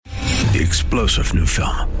The explosive new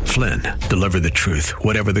film, Flynn, deliver the truth,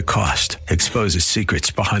 whatever the cost, exposes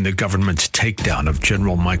secrets behind the government's takedown of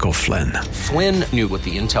General Michael Flynn. Flynn knew what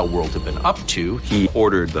the intel world had been up to. He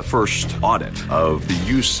ordered the first audit of the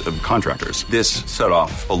use of contractors. This set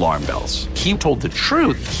off alarm bells. He told the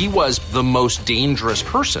truth. He was the most dangerous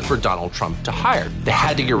person for Donald Trump to hire. They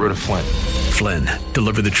had to get rid of Flynn. Flynn,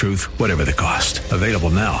 deliver the truth, whatever the cost. Available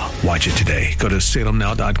now. Watch it today. Go to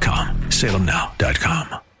salemnow.com.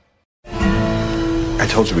 salemnow.com. I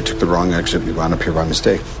told you we took the wrong exit. We wound up here by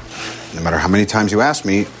mistake. No matter how many times you ask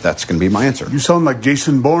me, that's going to be my answer. You sound like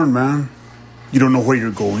Jason Bourne, man. You don't know where you're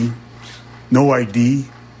going. No ID.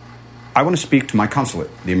 I want to speak to my consulate,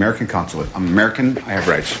 the American consulate. I'm American. I have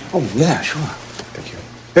rights. Oh, yeah, sure. Thank you.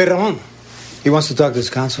 Hey, Ramon. He wants to talk to his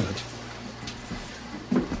consulate.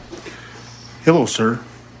 Hello, sir.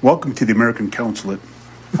 Welcome to the American consulate.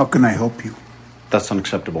 How can I help you? That's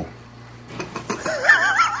unacceptable.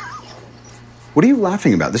 What are you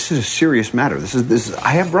laughing about? This is a serious matter. This is.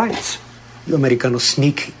 I have rights. You Americanos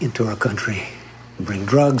sneak into our country. You bring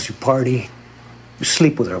drugs, you party, you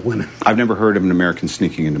sleep with our women. I've never heard of an American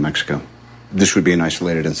sneaking into Mexico. This would be an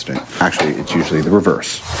isolated incident. Actually, it's usually the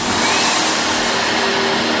reverse.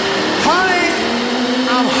 Honey,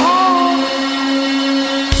 I'm home.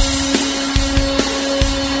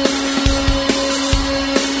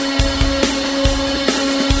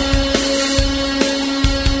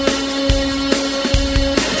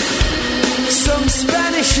 Some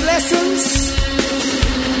Spanish lessons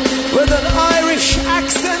with an Irish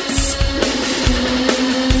accent.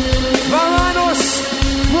 Vámonos,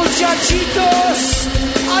 muchachitos.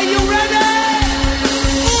 Are you ready?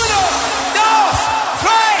 Uno, dos,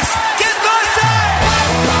 tres, get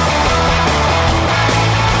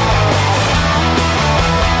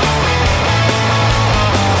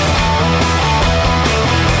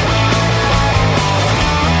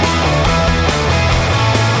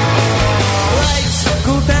Lights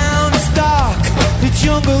go down, it's dark. The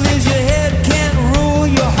jungle is your head, can't rule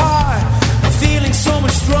your heart. I'm feeling so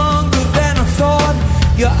much stronger than I thought.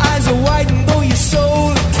 Your eyes are widened, though your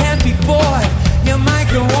soul can't be bought. Your mind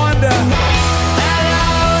can wander. Now,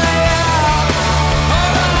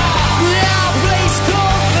 place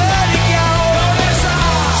called Vertigo.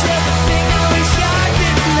 It's everything I wish I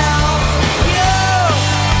didn't know. You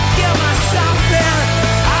give me something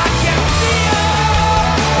I can feel.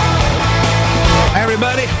 Hi,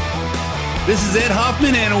 everybody. This is Ed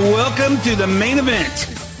Hoffman, and welcome to the main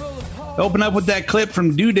event. Open up with that clip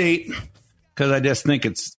from Due Date, because I just think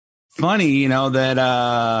it's funny,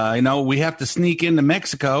 that, we have to sneak into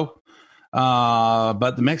Mexico,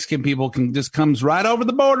 but the Mexican people can just comes right over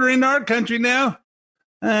the border into our country now.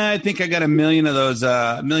 I think I got a million of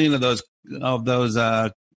those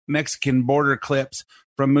Mexican border clips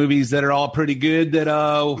from movies that are all pretty good.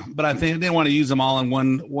 But I think I didn't want to use them all in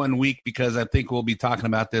one week, because I think we'll be talking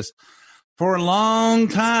about this for a long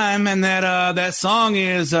time. And that song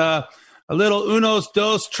is a little unos,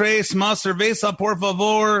 dos, tres, más cerveza, por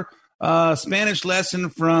favor. Spanish lesson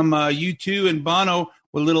from U2 and Bono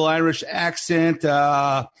with a little Irish accent.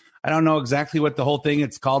 I don't know exactly what the whole thing.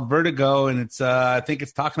 It's called Vertigo, and it's I think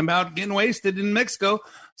it's talking about getting wasted in Mexico.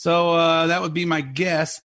 So that would be my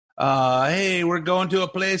guess. Hey, we're going to a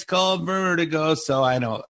place called Vertigo. So I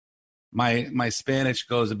know my Spanish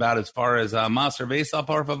goes about as far as más cerveza,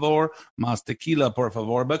 por favor, más tequila, por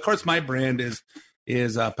favor. But of course, my brand is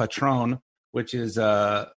Patron, which is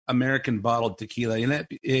American bottled tequila.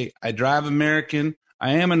 I drive American.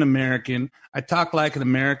 I am an American. I talk like an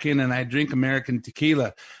American, and I drink American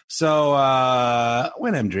tequila. So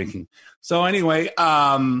when I'm drinking. So anyway,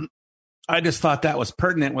 I just thought that was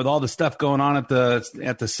pertinent with all the stuff going on at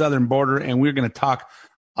the southern border, and we're going to talk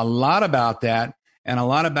a lot about that, and a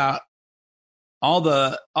lot about all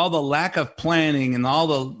the lack of planning and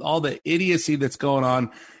all the idiocy that's going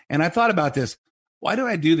on. And I thought about this. Why do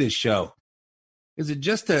I do this show? Is it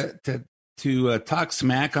just to talk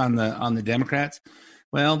smack on the Democrats?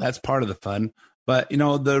 Well, that's part of the fun. But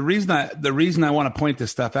the reason I want to point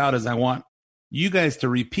this stuff out is I want you guys to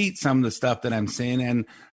repeat some of the stuff that I'm saying, and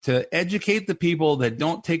to educate the people that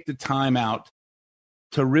don't take the time out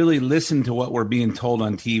to really listen to what we're being told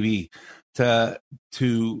on TV, to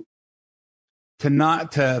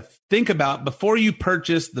think about before you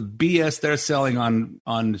purchase the BS they're selling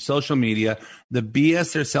on social media, the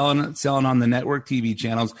BS they're selling on the network TV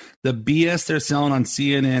channels, the BS they're selling on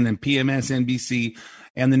CNN and PMSNBC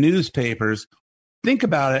and the newspapers. Think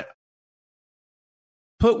about it.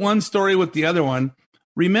 Put one story with the other one.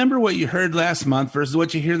 Remember what you heard last month versus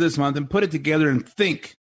what you hear this month, and put it together and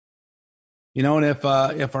think. And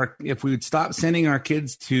if we would stop sending our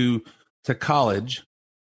kids to college,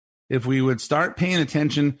 if we would start paying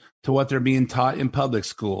attention to what they're being taught in public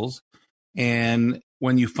schools. And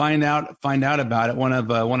when you find out about it, one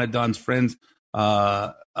of Don's friends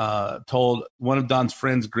told one of Don's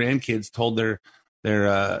friends' grandkids told their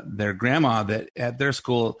grandma that at their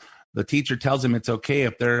school, the teacher tells them it's okay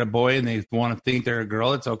if they're a boy and they want to think they're a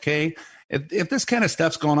girl. It's okay. If this kind of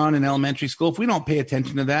stuff's going on in elementary school, if we don't pay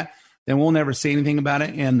attention to that, then we'll never say anything about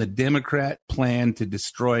it. And the Democrat plan to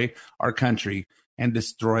destroy our country and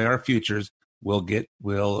destroy our futures will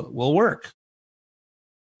work.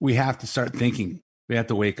 We have to start thinking. We have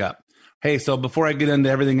to wake up. Hey, so before I get into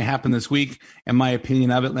everything that happened this week and my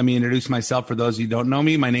opinion of it, let me introduce myself for those of you who don't know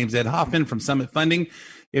me. My name's Ed Hoffman from Summit Funding.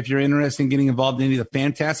 If you're interested in getting involved in any of the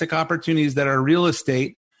fantastic opportunities that are real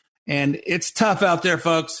estate, and it's tough out there,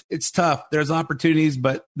 folks. It's tough. There's opportunities,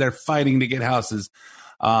 but they're fighting to get houses,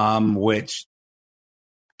 which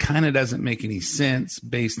kind of doesn't make any sense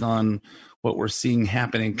based on what we're seeing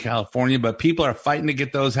happen in California. But people are fighting to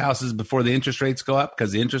get those houses before the interest rates go up,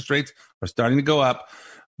 because the interest rates are starting to go up.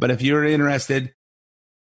 But if you're interested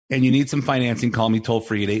and you need some financing, call me toll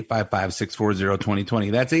free at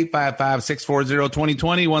 855-640-2020. That's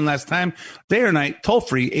 855-640-2020. One last time, day or night, toll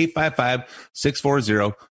free,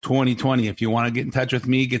 855-640-2020. If you want to get in touch with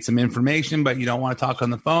me, get some information, but you don't want to talk on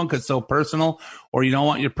the phone because it's so personal, or you don't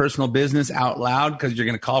want your personal business out loud because you're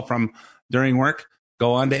going to call from during work,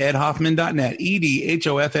 go on to edhoffman.net,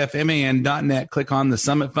 edhoffman.net. Click on the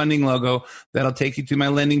Summit Funding logo. That'll take you to my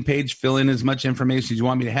landing page. Fill in as much information as you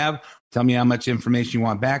want me to have. Tell me how much information you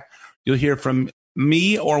want back. You'll hear from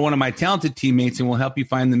me or one of my talented teammates, and we'll help you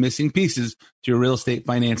find the missing pieces to your real estate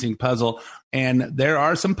financing puzzle. And there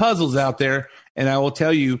are some puzzles out there, and I will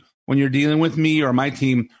tell you, when you're dealing with me or my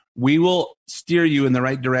team, we will steer you in the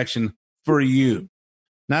right direction for you.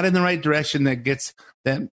 Not in the right direction that gets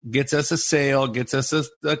us a sale, gets us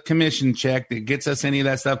a commission check, that gets us any of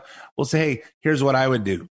that stuff. We'll say, hey, here's what I would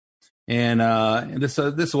do. And this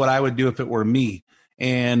is what I would do if it were me.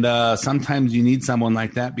 And sometimes you need someone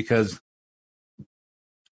like that because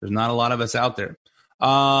there's not a lot of us out there.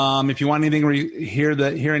 If you want anything,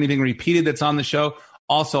 hear anything repeated that's on the show,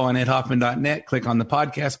 also on edhoffman.net, click on the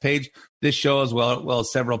podcast page. This show as well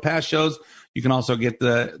as several past shows. You can also get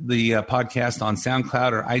the podcast on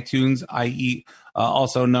SoundCloud or iTunes, i.e.,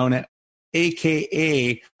 also known as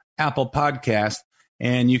AKA Apple Podcast.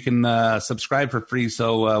 And you can subscribe for free.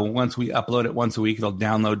 So once we upload it once a week, it'll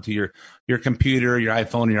download to your computer, your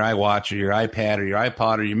iPhone, or your iWatch, or your iPad, or your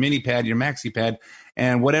iPod, or your mini pad, your maxi pad,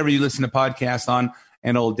 and whatever you listen to podcasts on,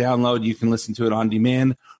 and it'll download. You can listen to it on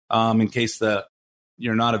demand in case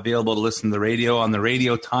you're not available to listen to the radio on the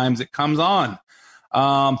radio times it comes on.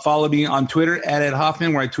 Follow me on Twitter at Ed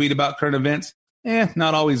Hoffman, where I tweet about current events.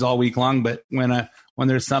 Not always all week long, but when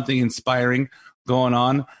there's something inspiring going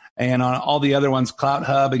on. And on all the other ones, Clout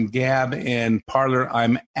Hub and Gab and Parler,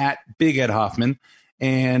 I'm at Big Ed Hoffman.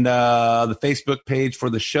 And the Facebook page for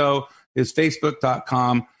the show is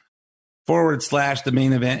facebook.com/the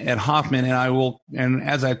main event at Hoffman. And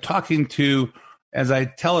as I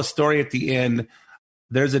tell a story at the end,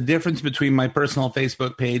 there's a difference between my personal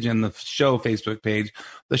Facebook page and the show Facebook page.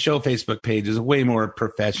 The show Facebook page is way more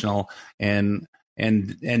professional and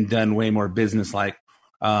done way more business-like.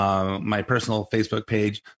 My personal Facebook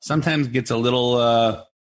page sometimes gets a little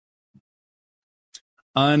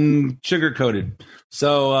unsugar-coated.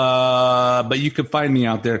 So, but you could find me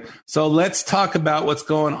out there. So let's talk about what's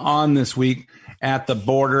going on this week at the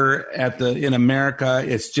border in America.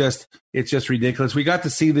 It's just ridiculous. We got to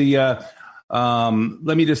see the. I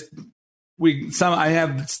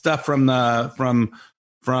have stuff from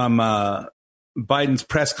Biden's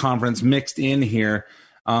press conference mixed in here.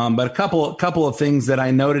 But a couple of things that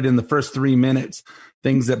I noted in the first 3 minutes,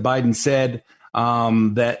 things that Biden said,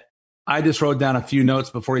 that I just wrote down a few notes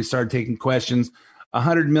before he started taking questions.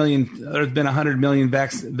 100 million. There's been 100 million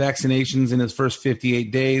vaccinations in his first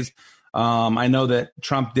 58 days. I know that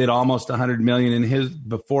Trump did almost 100 million in his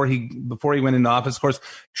before he went into office. Of course,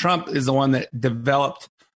 Trump is the one that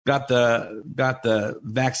got the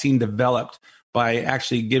vaccine developed by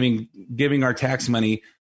actually giving our tax money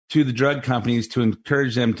to the drug companies to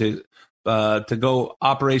encourage them to go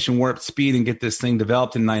Operation Warp Speed and get this thing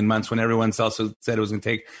developed in 9 months when everyone else said it was going to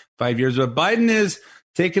take 5 years. But Biden is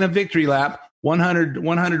taking a victory lap, 100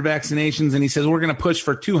 vaccinations, and he says we're going to push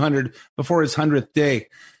for 200 before his 100th day.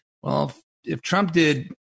 Well, if Trump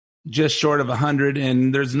did just short of 100,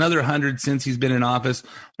 and there's another 100 since he's been in office,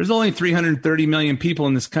 there's only 330 million people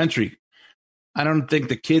in this country. I don't think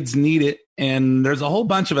the kids need it, and there's a whole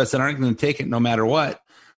bunch of us that aren't going to take it no matter what.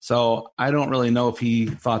 So I don't really know if he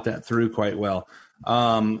thought that through quite well.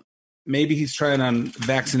 maybe he's trying on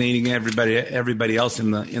vaccinating everybody else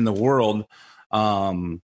in the world.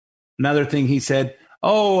 Another thing he said,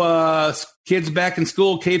 kids back in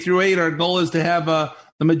school, K through 8, our goal is to have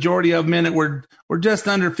the majority of men. We're just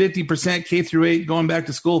under 50% K through 8 going back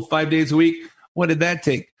to school 5 days a week. What did that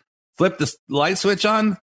take? Flip the light switch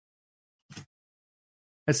on?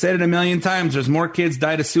 I said it a million times. There's more kids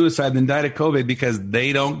died of suicide than died of COVID because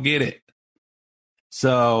they don't get it.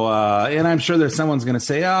 So, and I'm sure there's someone's going to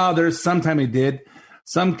say, there's sometime it did.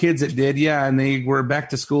 Some kids it did. Yeah. And they were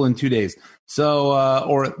back to school in 2 days. So,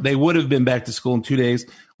 or they would have been back to school in 2 days.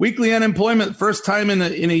 Weekly unemployment, first time in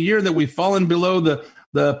a year that we've fallen below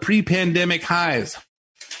the pre-pandemic highs.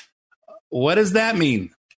 What does that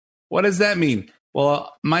mean?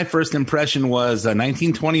 Well, my first impression was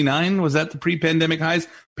 1929. Was that the pre-pandemic highs?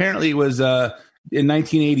 Apparently it was in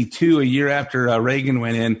 1982, a year after Reagan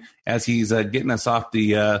went in, as he's getting us off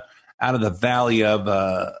out of the valley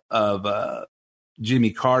of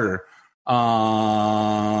Jimmy Carter. I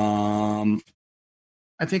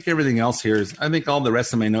think everything else here I think all the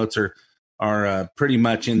rest of my notes are pretty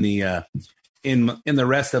much in the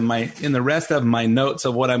rest of my notes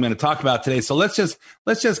of what I'm going to talk about today. So let's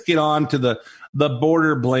just get on to the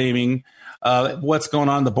border blaming. What's going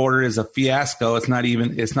on the border is a fiasco. It's not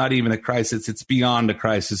even a crisis. It's beyond a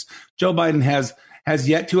crisis. Joe Biden has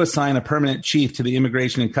yet to assign a permanent chief to the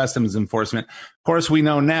Immigration and Customs Enforcement. Of course, we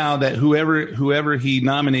know now that whoever he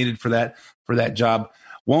nominated for that job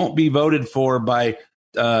won't be voted for by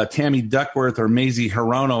Tammy Duckworth or Mazie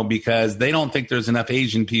Hirono because they don't think there's enough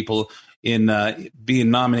Asian people in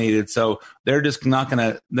being nominated. So they're just not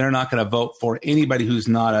gonna vote for anybody who's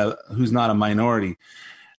not a minority.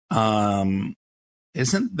 Isn't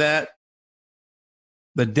that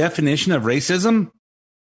the definition of racism?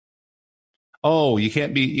 Oh, you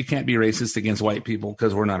can't be racist against white people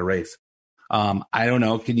because we're not a race. I don't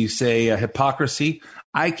know. Can you say hypocrisy?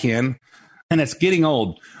 I can, and it's getting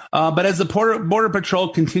old. But as the Border Patrol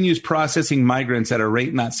continues processing migrants at a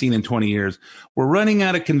rate not seen in 20 years, we're running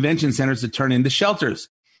out of convention centers to turn into shelters.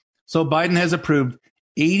 So Biden has approved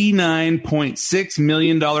 $89.6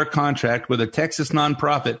 million contract with a Texas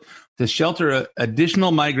nonprofit to shelter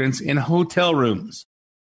additional migrants in hotel rooms.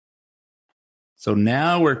 So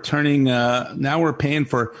now we're paying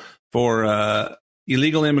for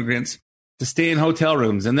illegal immigrants to stay in hotel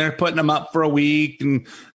rooms, and they're putting them up for a week and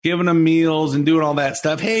giving them meals and doing all that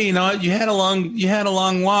stuff. Hey, you know what? You had a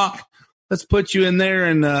long walk. Let's put you in there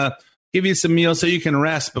and give you some meals so you can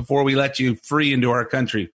rest before we let you free into our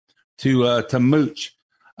country to mooch.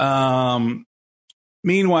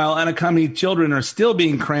 Meanwhile, unaccompanied children are still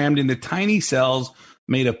being crammed into tiny cells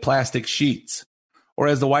made of plastic sheets, or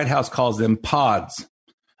as the White House calls them, pods.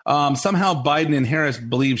 Somehow Biden and Harris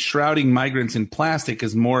believe shrouding migrants in plastic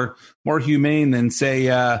is more humane than,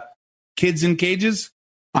 say, kids in cages.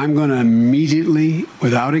 I'm going to immediately,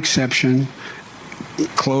 without exception,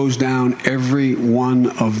 close down every one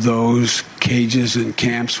of those cages and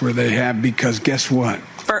camps where they have, because guess what?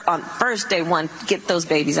 On first day one, get those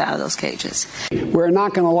babies out of those cages. We're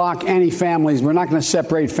not going to lock any families. We're not going to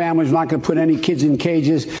separate families. We're not going to put any kids in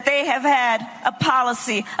cages. They have had a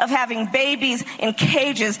policy of having babies in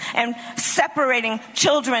cages and separating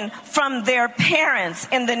children from their parents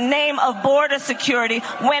in the name of border security,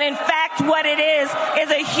 when in fact what it is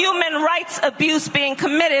a human rights abuse being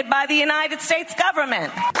committed by the United States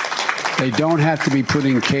government. They don't have to be put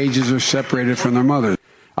in cages or separated from their mothers.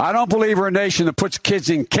 I don't believe we're a nation that puts kids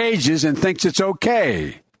in cages and thinks it's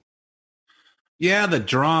okay. Yeah, the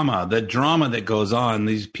drama that goes on.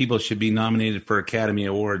 These people should be nominated for Academy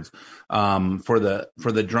Awards for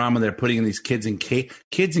the drama they're putting in these kids in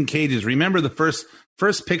cages. Remember, the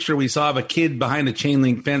first picture we saw of a kid behind a chain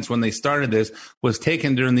link fence when they started this was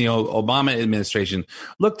taken during the Obama administration.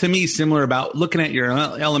 Looked to me similar about looking at your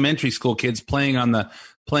elementary school kids playing on the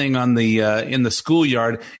in the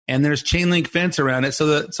schoolyard, and there's chain link fence around it so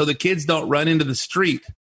the kids don't run into the street.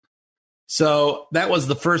 So that was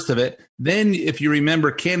the first of it. Then, if you remember,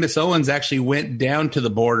 Candace Owens actually went down to the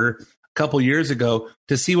border a couple years ago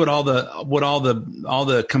to see what all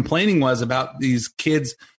the complaining was about these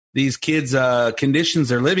kids' conditions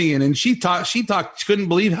they're living in, and she couldn't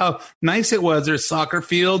believe how nice it was. There's soccer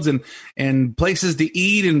fields and places to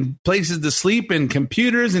eat and places to sleep and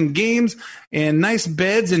computers and games and nice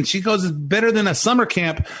beds, and she goes, it's better than a summer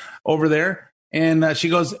camp over there. And she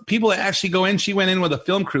goes, people that actually go in, she went in with a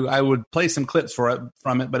film crew. I would play some clips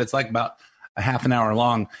from it, but it's like about a half an hour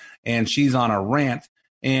long, and she's on a rant.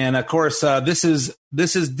 And of course, this is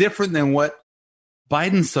different than what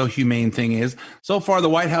Biden's so humane thing is. So far, the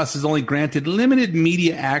White House has only granted limited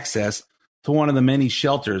media access to one of the many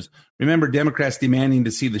shelters. Remember, Democrats demanding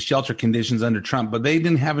to see the shelter conditions under Trump, but they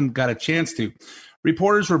haven't got a chance to.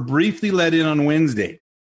 Reporters were briefly let in on Wednesday.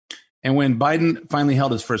 And when Biden finally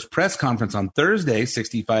held his first press conference on Thursday,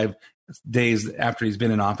 65 days after he's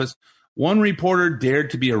been in office, one reporter dared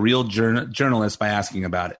to be a real journalist by asking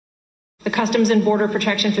about it. The Customs and Border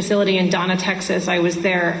Protection Facility in Donna, Texas, I was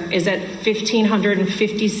there, is at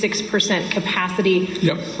 1,556% capacity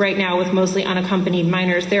right now with mostly unaccompanied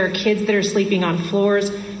minors. There are kids that are sleeping on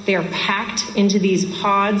floors. They are packed into these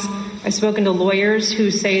pods. I've spoken to lawyers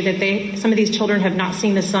who say that some of these children have not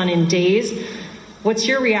seen the sun in days. What's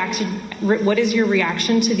your reaction? What is your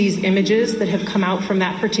reaction to these images that have come out from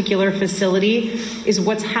that particular facility? Is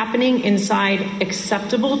what's happening inside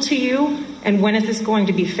acceptable to you? And when is this going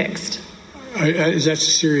to be fixed? That's a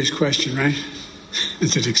serious question, right?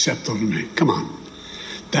 Is it acceptable to me? Come on.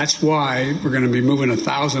 That's why we're going to be moving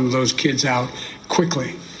 1,000 of those kids out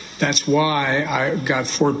quickly. That's why I got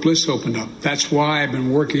Fort Bliss opened up. That's why I've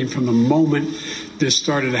been working from the moment this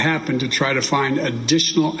started to happen to try to find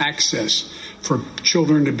additional access for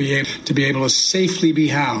children to be able to safely be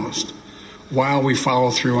housed while we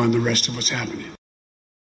follow through on the rest of what's happening.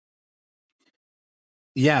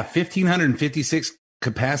 Yeah, 1,556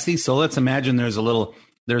 capacity. So let's imagine there's a little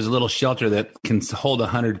shelter that can hold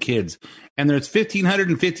 100 kids, and there's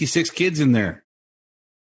 1,556 kids in there.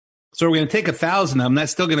 So we're going to take 1,000 of them.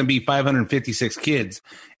 That's still going to be 556 kids.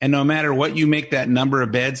 And no matter what you make that number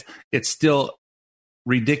of beds, it's still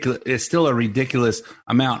ridiculous. It's still a ridiculous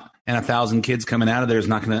amount. And 1,000 kids coming out of there is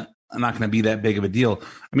not going to be that big of a deal.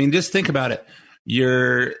 I mean, just think about it.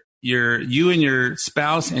 You and your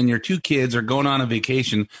spouse and your 2 kids are going on a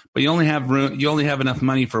vacation, but you only have room. You only have enough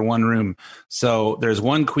money for one room. So there's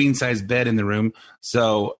one queen size bed in the room.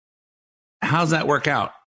 So how's that work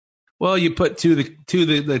out? Well, you put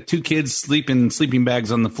the 2 kids sleep in sleeping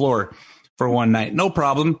bags on the floor for one night. No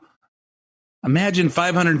problem. Imagine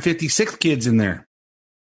 556 kids in there.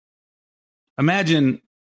 Imagine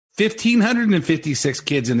 1,556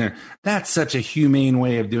 kids in there. That's such a humane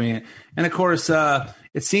way of doing it. And of course,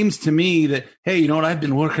 it seems to me that, hey, you know what? I've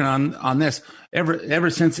been working on this ever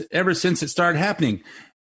since it started happening.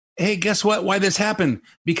 Hey, guess what? Why this happened?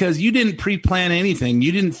 Because you didn't pre-plan anything.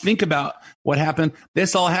 You didn't think about what happened.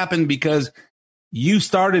 This all happened because you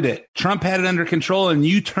started it. Trump had it under control, and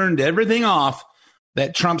you turned everything off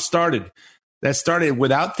that Trump started. That started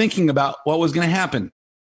without thinking about what was going to happen.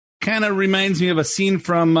 Kind of reminds me of a scene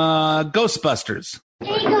from Ghostbusters.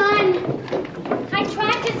 Hang on. I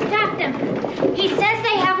tried to stop them. He says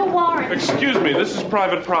they have a warrant. Excuse me, this is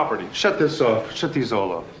private property. Shut this off. Shut these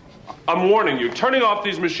all off. I'm warning you, turning off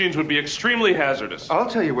these machines would be extremely hazardous. I'll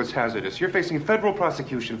tell you what's hazardous. You're facing federal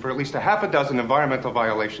prosecution for at least 6 environmental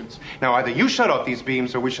violations. Now, either you shut off these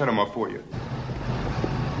beams or we shut them off for you.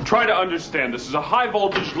 Try to understand, this is a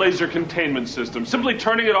high-voltage laser containment system. Simply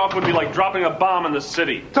turning it off would be like dropping a bomb in the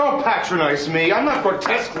city. Don't patronize me. I'm not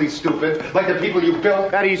grotesquely stupid like the people you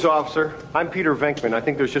built. At ease, officer. I'm Peter Venkman. I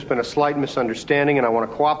think there's just been a slight misunderstanding, and I want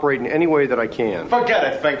to cooperate in any way that I can. Forget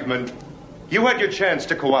it, Venkman. You had your chance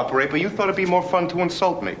to cooperate, but you thought it'd be more fun to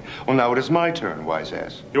insult me. Well, now it is my turn, wise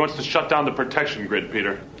ass. He wants to shut down the protection grid,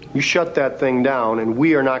 Peter. You shut that thing down, and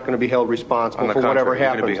we are not going to be held responsible for whatever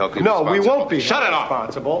happens. No, we won't be held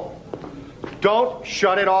responsible. Don't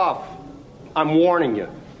shut it off. I'm warning you.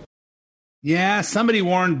 Yeah, somebody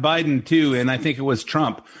warned Biden too, and I think it was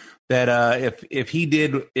Trump, that if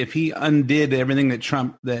he undid everything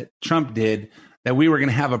that Trump did, that we were going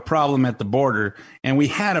to have a problem at the border, and we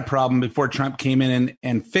had a problem before Trump came in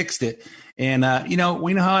and fixed it. And we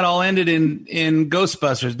know how it all ended in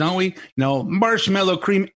Ghostbusters, don't we? Marshmallow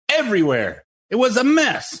cream everywhere. It was a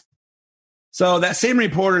mess. So that same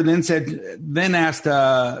reporter told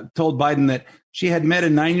Biden that she had met a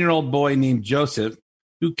 9-year-old boy named Joseph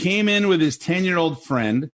who came in with his 10-year-old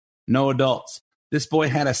friend, no adults. This boy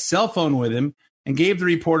had a cell phone with him and gave the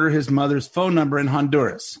reporter his mother's phone number in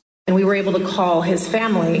Honduras. And we were able to call his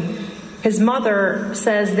family. His mother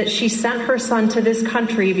says that she sent her son to this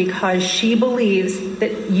country because she believes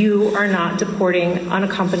that you are not deporting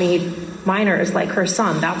unaccompanied minors like her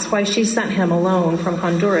son. That's why she sent him alone from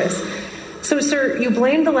Honduras. So, sir, you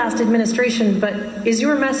blame the last administration, but is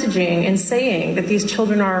your messaging in saying that these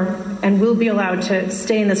children are and will be allowed to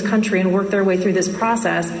stay in this country and work their way through this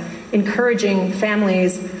process, encouraging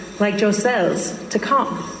families like Joselle's to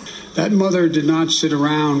come? That mother did not sit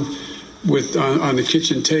around on the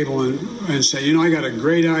kitchen table and say, I got a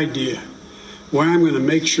great idea. Why I'm going to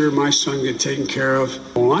make sure my son gets taken care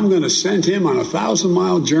of. Well, I'm going to send him on a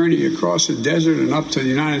 1,000-mile journey across the desert and up to the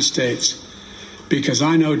United States because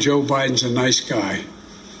I know Joe Biden's a nice guy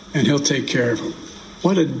and he'll take care of him.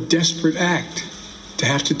 What a desperate act to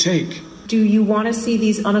have to take. Do you want to see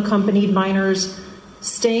these unaccompanied minors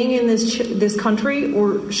staying in this country,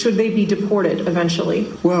 or should they be deported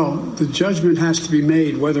eventually? Well, the judgment has to be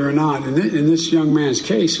made whether or not, in this young man's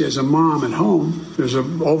case, he has a mom at home. There's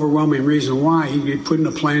an overwhelming reason why he'd be put in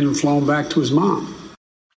a plane and flown back to his mom.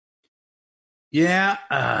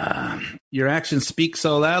 Yeah, your actions speak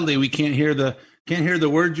so loudly we can't hear the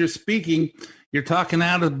words you're speaking. You're talking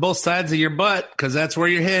out of both sides of your butt because that's where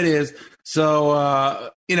your head is.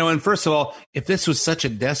 So, and first of all, if this was such a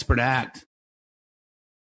desperate act,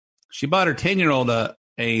 she bought her 10-year-old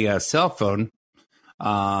a cell phone.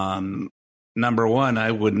 Number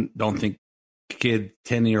one, don't think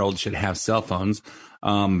 10-year-olds should have cell phones.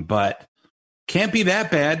 But can't be that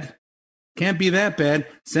bad. Can't be that bad.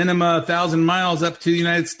 Send him 1,000 miles up to the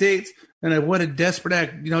United States. And what a desperate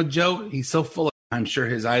act. Joe, he's so full of, I'm sure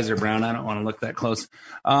his eyes are brown. I don't want to look that close.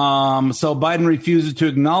 So Biden refuses to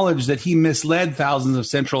acknowledge that he misled thousands of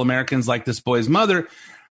Central Americans like this boy's mother.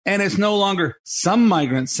 And it's no longer some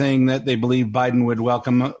migrants saying that they believe Biden would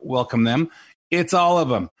welcome them. It's all of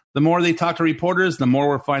them. The more they talk to reporters, the more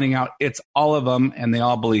we're finding out it's all of them, and they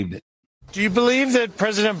all believed it. Do you believe that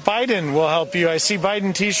President Biden will help you? I see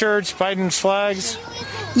Biden T-shirts, Biden's flags.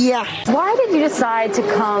 Yeah. Why did you decide to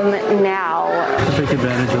come now? To take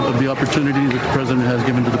advantage of the opportunity that the president has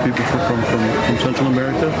given to the people from Central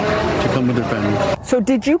America to come with their families. So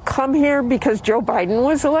did you come here because Joe Biden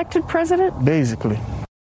was elected president? Basically.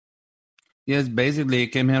 Yes, basically, I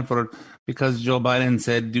came here because Joe Biden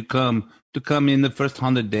said to come in the first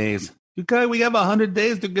 100 days. Okay, we have 100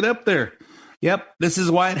 days to get up there. Yep, this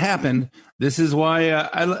is why it happened. This is why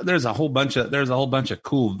there's a whole bunch of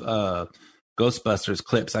cool Ghostbusters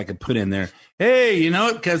clips I could put in there. Hey,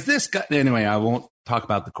 because this guy. Anyway, I won't talk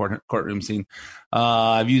about the courtroom scene.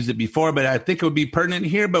 I've used it before, but I think it would be pertinent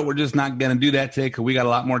here. But we're just not going to do that today because we got a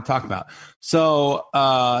lot more to talk about. So,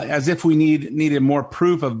 as if we needed more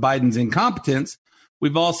proof of Biden's incompetence,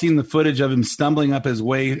 we've all seen the footage of him stumbling up his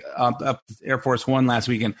way up Air Force One last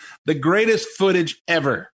weekend. The greatest footage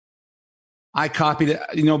ever. I copied it,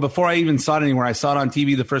 before I even saw it anywhere. I saw it on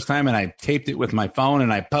TV the first time and I taped it with my phone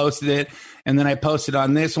and I posted it. And then I posted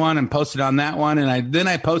on this one and posted on that one. And then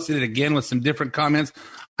I posted it again with some different comments.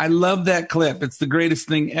 I love that clip. It's the greatest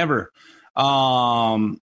thing ever.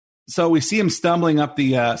 So we see him stumbling up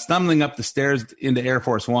the stairs into Air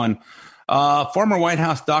Force One. Former White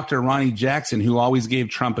House Dr. Ronnie Jackson, who always gave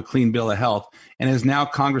Trump a clean bill of health and is now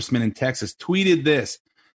congressman in Texas, tweeted this.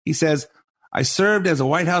 He says, I served as a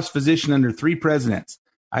White House physician under 3 presidents.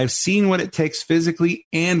 I've seen what it takes physically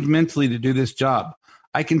and mentally to do this job.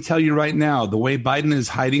 I can tell you right now, the way Biden is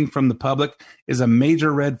hiding from the public is a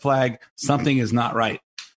major red flag. Something is not right.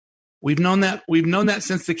 We've known that. We've known that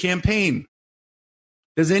since the campaign.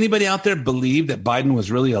 Does anybody out there believe that Biden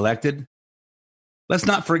was really elected? Let's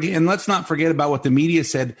not forget about what the media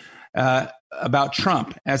said about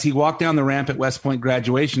Trump as he walked down the ramp at West Point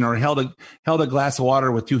graduation or held a glass of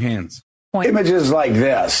water with 2 hands. Images like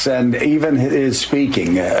this and even his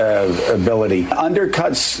speaking ability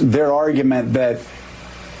undercuts their argument that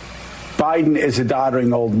Biden is a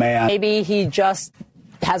doddering old man. Maybe he just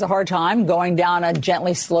has a hard time going down a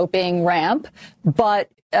gently sloping ramp. But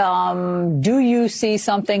do you see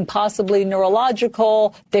something possibly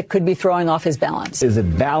neurological that could be throwing off his balance? Is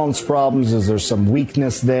it balance problems? Is there some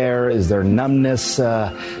weakness there? Is there numbness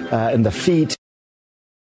in the feet?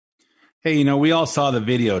 Hey, we all saw the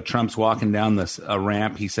video. Trump's walking down this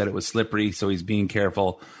ramp. He said it was slippery, so he's being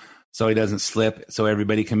careful so he doesn't slip, so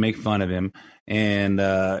everybody can make fun of him. And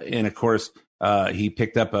of course, he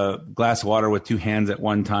picked up a glass of water with 2 hands at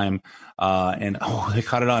one time. And they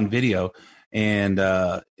caught it on video. And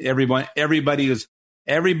everybody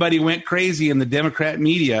went crazy in the Democrat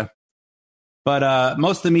media. But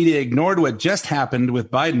most of the media ignored what just happened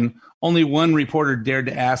with Biden. Only one reporter dared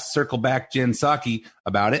to ask Circle Back Jen Psaki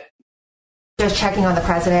about it. Just checking on the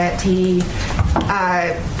president. He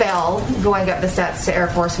fell going up the steps to Air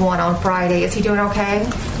Force One on Friday. Is he doing okay?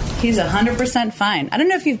 He's 100% fine. I don't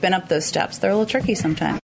know if you've been up those steps. They're a little tricky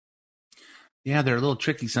sometimes. Yeah, they're a little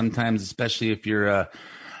tricky sometimes, especially if you're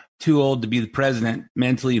too old to be the president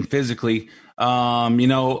mentally and physically. One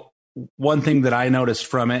thing that I noticed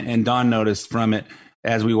from it and Don noticed from it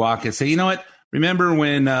as we walk is say, you know what? Remember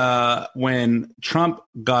when Trump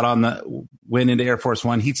went into Air Force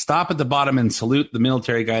One, he'd stop at the bottom and salute the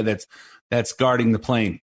military guy that's guarding the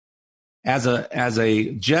plane as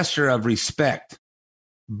a gesture of respect.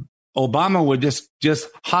 Obama would just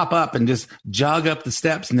hop up and just jog up the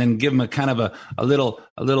steps and then give him a kind of a little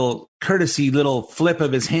courtesy little flip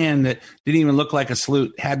of his hand that didn't even look like a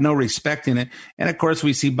salute, had no respect in it. And of course,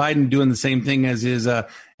 we see Biden doing the same thing as his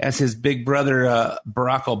big brother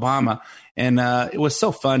Barack Obama. And it was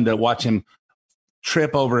so fun to watch him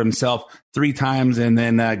trip over himself 3 times and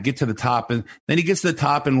then get to the top, and then he gets to the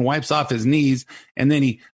top and wipes off his knees, and then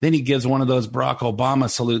he gives one of those Barack Obama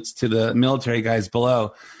salutes to the military guys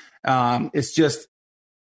below. It's just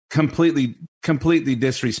completely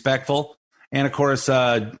disrespectful. And of course,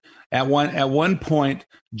 at one point,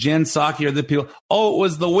 Jen Psaki or the people, it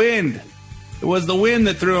was the wind. It was the wind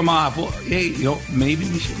that threw him off. Well, hey, maybe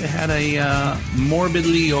we should have had a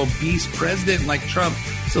morbidly obese president like Trump,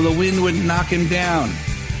 so the wind wouldn't knock him down.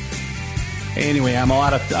 Anyway, I'm all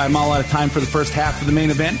out of time for the first half of the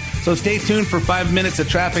main event. So stay tuned for 5 minutes of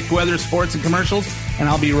traffic, weather, sports, and commercials, and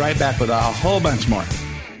I'll be right back with a whole bunch more.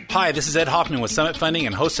 Hi, this is Ed Hoffman with Summit Funding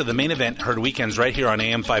and host of the main event, heard weekends right here on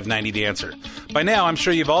AM 590 The Answer. By now, I'm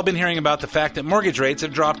sure you've all been hearing about the fact that mortgage rates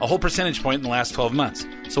have dropped a whole percentage point in the last 12 months.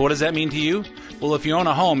 So what does that mean to you? Well, if you own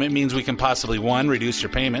a home, it means we can possibly 1, reduce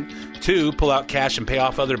your payment, 2, pull out cash and pay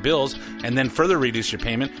off other bills and then further reduce your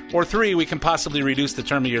payment, or 3, we can possibly reduce the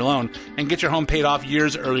term of your loan and get your home paid off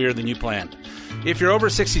years earlier than you planned. If you're over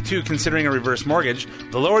 62 considering a reverse mortgage,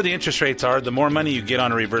 the lower the interest rates are, the more money you get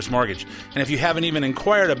on a reverse mortgage. And if you haven't even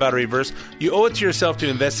inquired about a reverse, you owe it to yourself to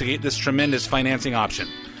investigate this tremendous financing option.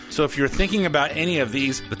 So if you're thinking about any of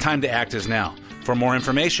these, the time to act is now. For more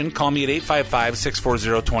information, call me at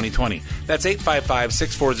 855-640-2020. That's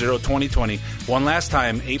 855-640-2020. One last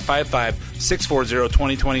time,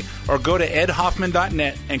 855-640-2020. Or go to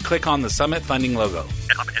edhoffman.net and click on the Summit Funding logo. Ed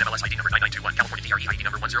Hoffman, NMLS ID number 9921, California DRE ID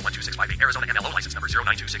number 1012658, Arizona MLO license number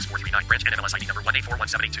 0926439, branch NMLS ID number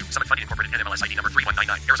 1841782, Summit Funding Incorporated NMLS ID number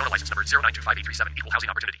 3199, Arizona license number 0925837, equal housing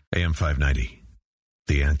opportunity. AM 590,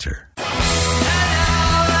 The Answer.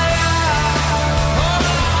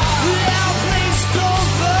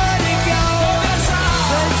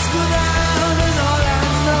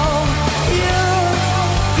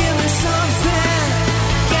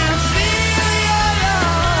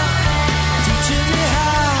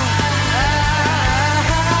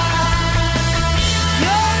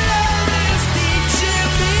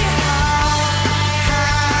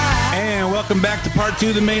 Welcome back to part 2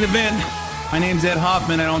 of the main event. My name's Ed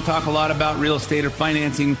Hoffman. I don't talk a lot about real estate or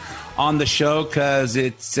financing on the show because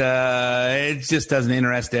it just doesn't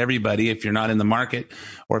interest everybody if you're not in the market,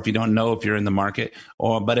 or if you don't know if you're in the market,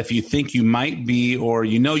 but if you think you might be, or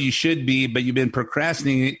you should be, but you've been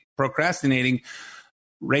procrastinating,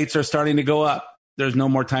 rates are starting to go up. There's no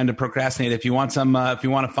more time to procrastinate. If you want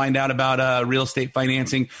to find out about real estate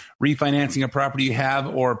financing, refinancing a property you have,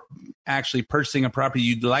 or actually purchasing a property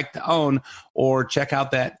you'd like to own, or check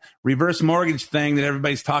out that reverse mortgage thing that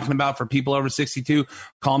everybody's talking about for people over 62,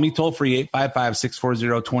 call me toll free,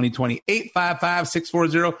 855-640-2020,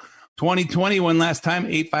 855-640-2020. One last time,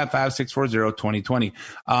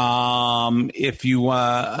 855-640-2020. If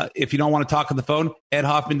you don't want to talk on the phone,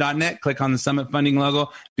 edhoffman.net, click on the Summit Funding logo,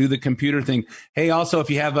 do the computer thing. Hey, also, if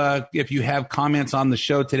you have comments on the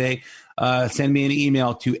show today, send me an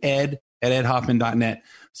email to ed@edhoffman.net.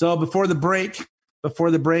 So before the break,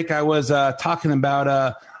 I was talking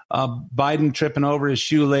about Biden tripping over his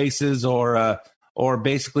shoelaces, or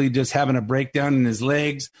basically just having a breakdown in his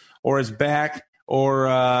legs or his back, or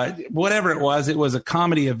whatever it was. It was a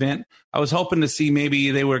comedy event. I was hoping to see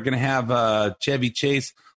maybe they were going to have Chevy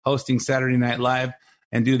Chase hosting Saturday Night Live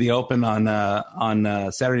and do the Open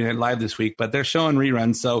on Saturday Night Live this week, but they're showing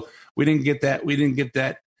reruns, so we didn't get that. We didn't get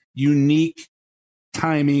that unique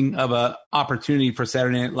timing of a opportunity for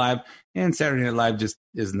Saturday Night Live, and Saturday Night Live just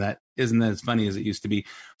isn't as funny as it used to be.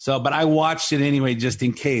 So, but I watched it anyway, just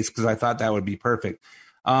in case, because I thought that would be perfect.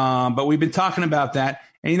 But we've been talking about that,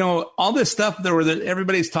 and all this stuff that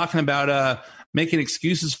everybody's talking about making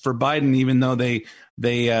excuses for Biden, even though they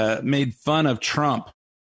made fun of Trump.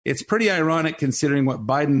 It's pretty ironic considering what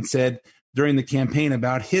Biden said during the campaign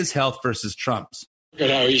about his health versus Trump's. Look at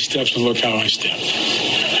how he steps and look how I step.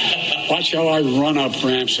 Watch how I run up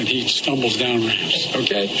ramps and he stumbles down ramps.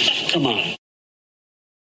 Okay? Come on.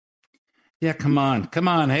 Yeah, come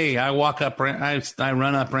on. Hey, I walk up, I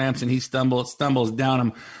run up ramps and he stumbles down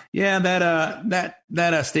them. Yeah,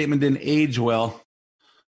 that statement didn't age well.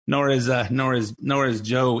 Nor is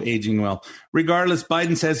Joe aging well. Regardless,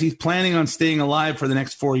 Biden says he's planning on staying alive for the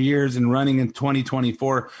next 4 years and running in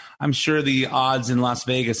 2024. I'm sure the odds in Las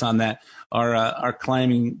Vegas on that are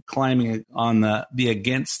climbing on the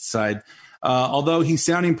against side. Although he's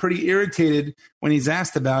sounding pretty irritated when he's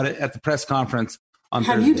asked about it at the press conference. on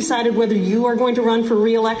Have Thursday. you decided whether you are going to run for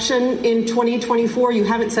re-election in 2024? You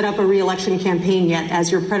haven't set up a re-election campaign yet,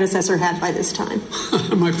 as your predecessor had by this time.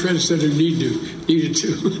 My predecessor needed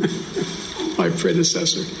to. My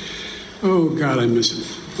predecessor. Oh, God, I miss him.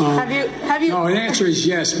 Have you? No, the answer is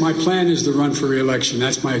yes. My plan is to run for re-election.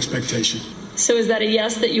 That's my expectation. So is that a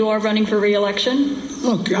yes that you are running for re-election?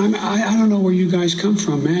 Look, I don't know where you guys come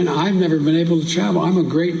from, man. I've never been able to travel. I'm a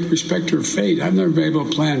great respecter of fate. I've never been able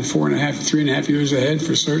to plan 3.5 years ahead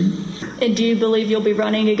for certain. And do you believe you'll be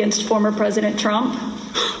running against former President Trump?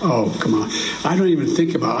 Oh, come on. I don't even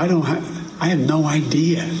think about it. I have no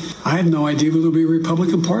idea. I have no idea whether there'll be a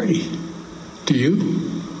Republican Party. Do you?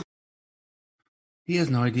 He has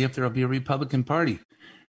no idea if there will be a Republican Party.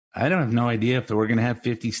 I don't have no idea if we're going to have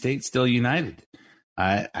 50 states still united.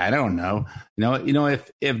 I don't know. You know,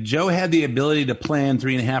 if Joe had the ability to plan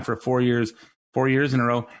 3.5 or 4 years in a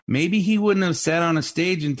row, maybe he wouldn't have sat on a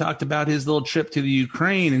stage and talked about his little trip to the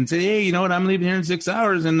Ukraine and said, hey, you know what? I'm leaving here in 6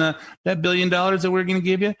 hours, and that $1 billion that we're going to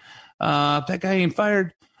give you, if that guy ain't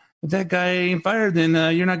fired,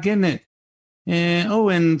 then you're not getting it.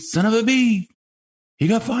 And son of a bee, he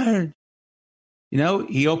got fired. You know,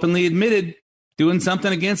 he openly admitted doing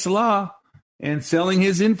something against the law and selling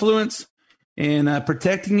his influence and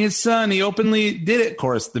protecting his son. He openly did it. Of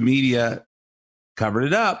course, the media covered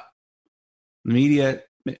it up. The media,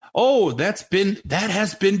 that has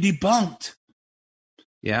been debunked.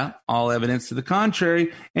 Yeah, all evidence to the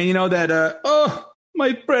contrary. And you know that,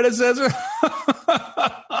 my predecessor.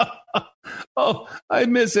 Oh, I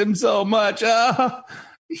miss him so much.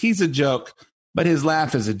 He's a joke. But his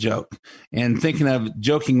laugh is a joke. And thinking of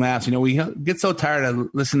joking laughs, you know, we get so tired of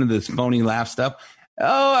listening to this phony laugh stuff.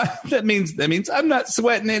 Oh, that means I'm not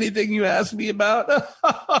sweating anything you asked me about.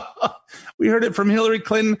 We heard it from Hillary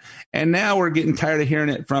Clinton, and now we're getting tired of hearing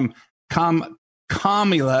it from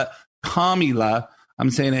Kamala. I'm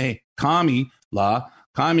saying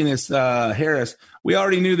communist Harris. We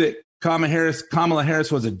already knew that Kamala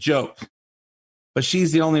Harris was a joke. But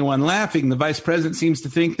she's the only one laughing. The vice president seems to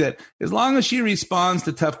think that as long as she responds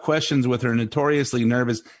to tough questions with her notoriously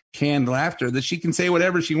nervous, canned laughter, that she can say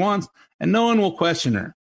whatever she wants and no one will question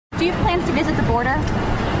her. Do you have plans to visit the border?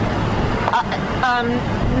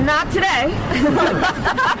 Not today.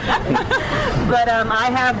 But I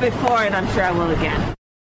have before, and I'm sure I will again.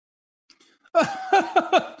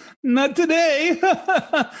 Not today.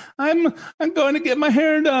 I'm going to get my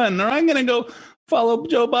hair done, or I'm going to go follow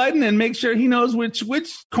Joe Biden and make sure he knows which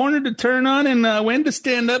corner to turn on and when to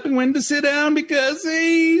stand up and when to sit down because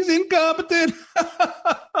he's incompetent.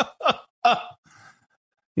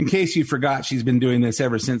 In case you forgot, she's been doing this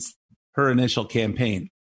ever since her initial campaign.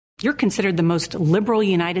 You're considered the most liberal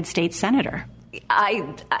United States senator.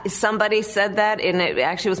 Somebody said that, and it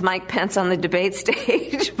actually was Mike Pence on the debate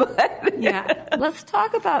stage. But yeah, let's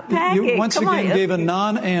talk about packing. You once again gave a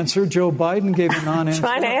non-answer. Joe Biden gave a non-answer.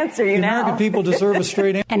 Trying to answer you now. The American people deserve a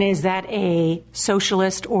straight answer. And is that a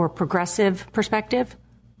socialist or progressive perspective?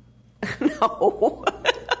 No.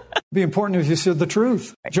 It'd be important if you said the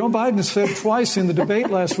truth. Joe Biden said twice in the debate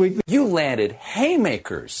last week. You landed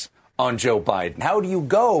haymakers on Joe Biden. How do you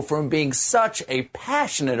go from being such a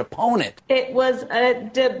passionate opponent? It was a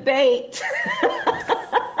debate.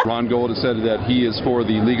 Ron Gold has said that he is for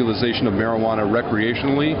the legalization of marijuana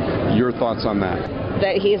recreationally. Your thoughts on that?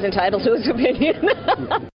 That he is entitled to his opinion.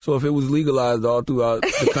 So if it was legalized all throughout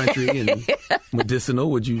the country and medicinal,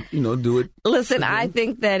 would you do it? Listen, I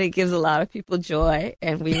think that it gives a lot of people joy,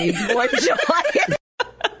 and we need more joy.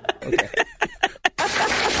 Okay.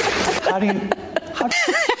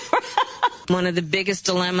 One of the biggest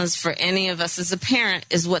dilemmas for any of us as a parent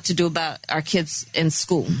is what to do about our kids in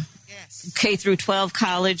school. Yes. K through 12,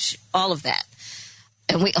 college, all of that.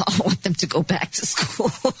 And we all want them to go back to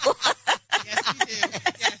school. Yes, we do.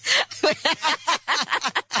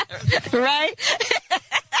 Yes. Right?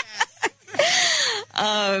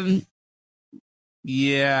 Yes.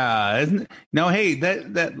 Yeah. No, hey,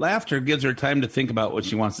 that laughter gives her time to think about what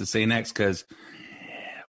she wants to say next, because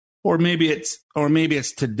Or maybe it's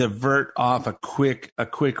to divert off a quick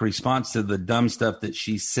response to the dumb stuff that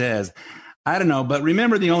she says. I don't know, but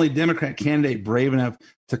remember, the only Democrat candidate brave enough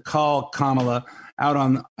to call Kamala out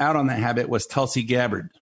on that habit was Tulsi Gabbard.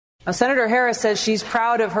 Now, Senator Harris says she's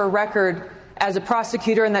proud of her record as a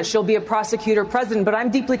prosecutor and that she'll be a prosecutor president, but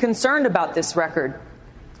I'm deeply concerned about this record.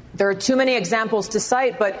 There are too many examples to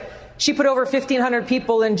cite, but she put over 1,500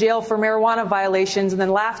 people in jail for marijuana violations and then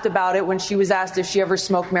laughed about it when she was asked if she ever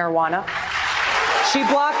smoked marijuana. She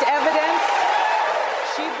blocked evidence.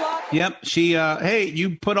 Yep. Hey,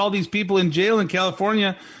 you put all these people in jail in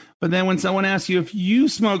California, but then when someone asks you if you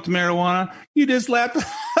smoked marijuana, you just laughed.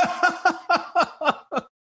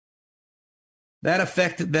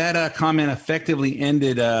 That comment effectively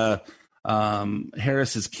ended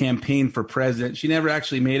Harris's campaign for president. She never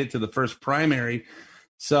actually made it to the first primary.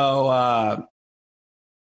 So,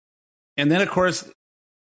 and then of course,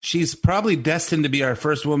 she's probably destined to be our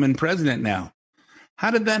first woman president now.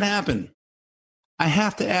 How did that happen? I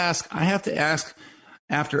have to ask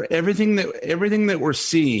after everything that we're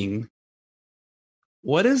seeing,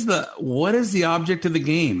 what is the object of the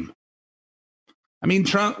game? I mean,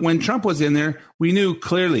 when Trump was in there, we knew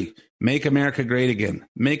clearly, make America great again,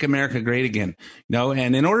 make America great again.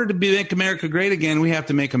 And in order to make America great again, we have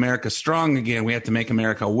to make America strong again. We have to make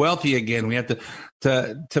America wealthy again. We have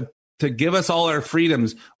to give us all our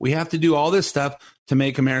freedoms. We have to do all this stuff to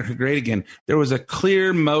make America great again. There was a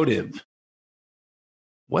clear motive.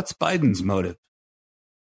 What's Biden's motive?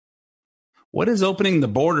 What does opening the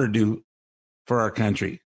border do for our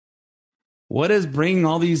country? What does bringing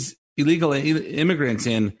all these illegal immigrants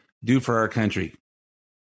in do for our country?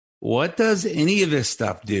 What does any of this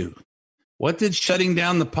stuff do? What did shutting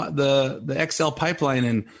down the XL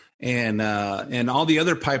pipeline and all the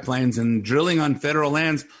other pipelines and drilling on federal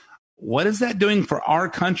lands, what is that doing for our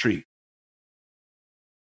country?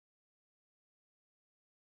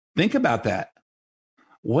 Think about that.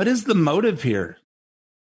 What is the motive here?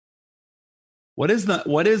 What is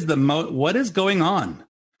going on?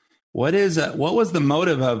 What was the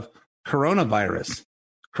motive of coronavirus?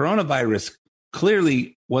 Coronavirus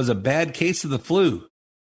clearly was a bad case of the flu,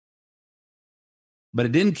 but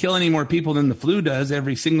it didn't kill any more people than the flu does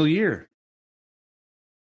every single year.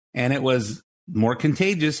 And it was more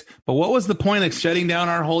contagious. But what was the point of shutting down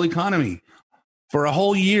our whole economy for a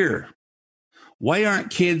whole year? Why aren't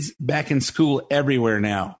kids back in school everywhere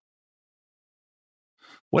now?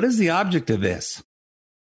 What is the object of this?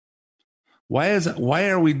 Why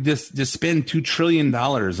are we just spend $2 trillion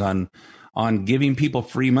on giving people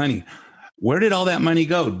free money? Where did all that money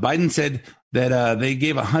go? Biden said that they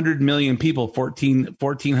gave 100 million people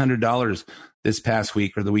 $1,400 this past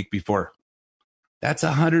week or the week before. That's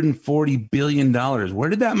 $140 billion. Where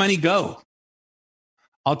did that money go?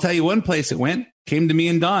 I'll tell you one place it went, came to me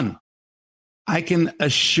and Don. I can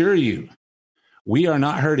assure you, we are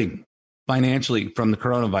not hurting financially from the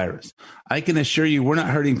coronavirus. I can assure you we're not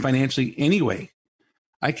hurting financially anyway.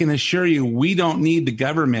 I can assure you we don't need the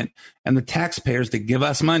government and the taxpayers to give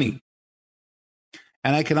us money.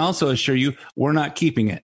 And I can also assure you we're not keeping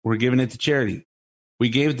it. We're giving it to charity. We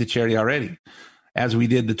gave it to charity already, as we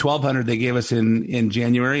did the $1,200 they gave us in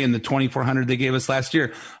January and the $2,400 they gave us last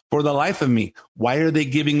year. For the life of me, why are they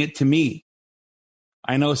giving it to me?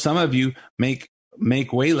 I know some of you make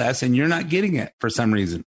way less and you're not getting it for some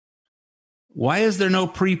reason. Why is there no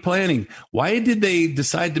pre-planning? Why did they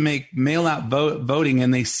decide to make mail-out voting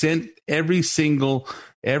and they sent every single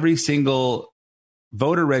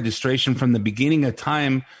voter registration from the beginning of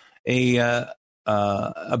time a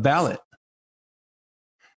ballot?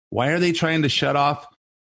 Why are they trying to shut off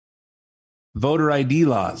voter ID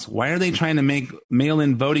laws? Why are they trying to make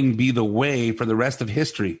mail-in voting be the way for the rest of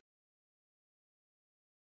history?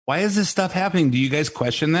 Why is this stuff happening? Do you guys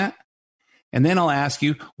question that? And then I'll ask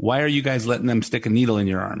you, why are you guys letting them stick a needle in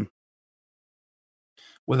your arm?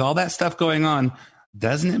 With all that stuff going on,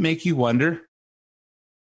 doesn't it make you wonder?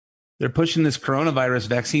 They're pushing this coronavirus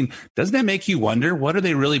vaccine. Doesn't that make you wonder, what are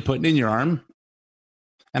they really putting in your arm?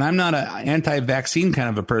 And I'm not an anti-vaccine kind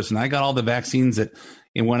of a person. I got all the vaccines that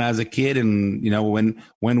when I was a kid and,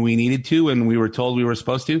 when we needed to and we were told we were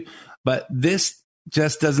supposed to. But this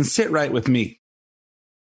just doesn't sit right with me.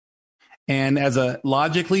 And as a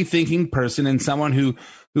logically thinking person and someone who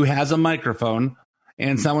has a microphone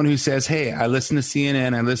and someone who says, hey, I listen to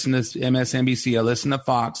CNN, I listen to MSNBC, I listen to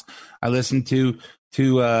Fox, I listen to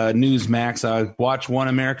Newsmax, I watch One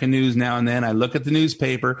American News now and then, I look at the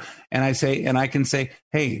newspaper and I can say,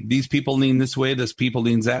 hey, these people lean this way, this people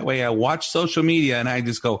leans that way. I watch social media and I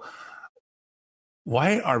just go,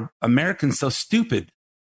 why are Americans so stupid?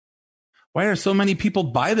 Why are so many people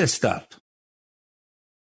buy this stuff?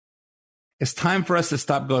 It's time for us to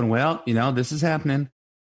stop going, well, this is happening.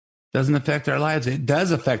 Doesn't affect our lives. It does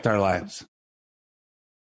affect our lives.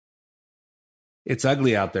 It's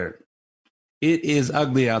ugly out there. It is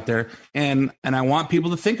ugly out there. And I want people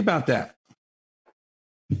to think about that.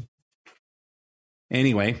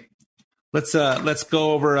 Anyway, let's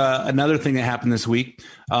go over another thing that happened this week.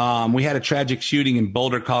 We had a tragic shooting in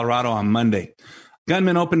Boulder, Colorado on Monday.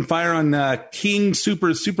 Gunman opened fire on King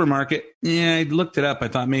Supermarket. Yeah, I looked it up. I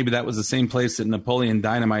thought maybe that was the same place that Napoleon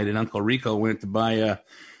Dynamite and Uncle Rico went to buy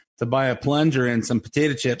a plunger and some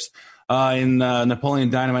potato chips in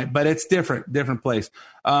Napoleon Dynamite. But it's different place.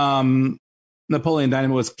 Napoleon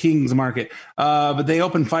Dynamite was King's Market. But they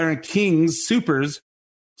opened fire in King's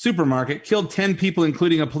supermarket, killed 10 people,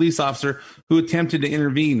 including a police officer who attempted to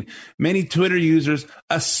intervene. Many Twitter users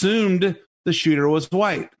assumed the shooter was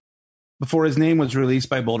white before his name was released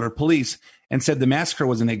by Boulder police and said the massacre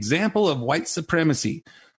was an example of white supremacy.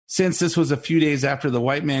 Since this was a few days after the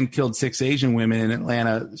white man killed 6 Asian women in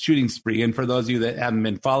Atlanta shooting spree, and for those of you that haven't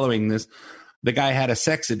been following this, the guy had a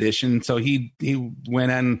sex addiction, so he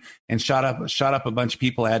went in and shot up a bunch of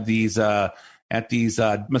people at these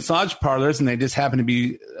massage parlors, and they just happened to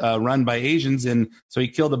be run by Asians, and so he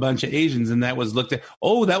killed a bunch of Asians, and that was looked at.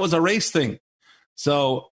 Oh, that was a race thing.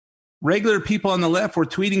 So regular people on the left were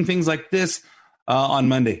tweeting things like this on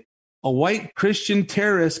Monday. A white Christian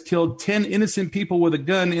terrorist killed 10 innocent people with a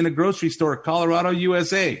gun in a grocery store, Colorado,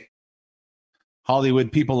 USA.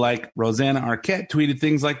 Hollywood people like Rosanna Arquette tweeted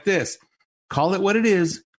things like this. Call it what it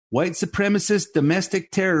is, white supremacist domestic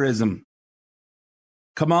terrorism.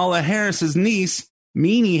 Kamala Harris's niece,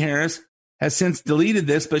 Meanie Harris, has since deleted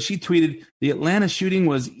this, but she tweeted, the Atlanta shooting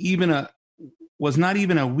was not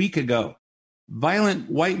even a week ago. Violent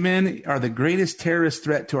white men are the greatest terrorist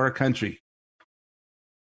threat to our country.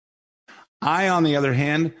 I, on the other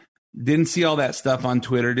hand, didn't see all that stuff on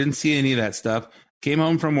Twitter, didn't see any of that stuff. Came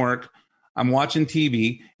home from work, I'm watching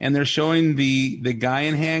TV, and they're showing the guy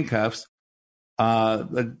in handcuffs.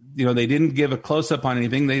 They didn't give a close-up on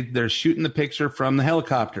anything. They're shooting the picture from the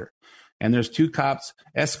helicopter, and there's 2 cops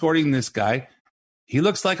escorting this guy. He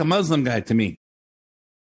looks like a Muslim guy to me.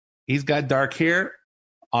 He's got dark hair.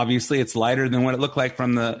 Obviously, it's lighter than what it looked like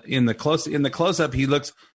in the close-up.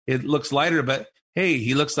 It looks lighter, but hey,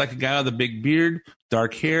 he looks like a guy with a big beard,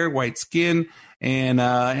 dark hair, white skin,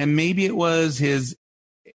 and maybe it was his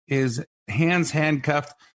hands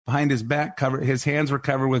handcuffed behind his back. His hands were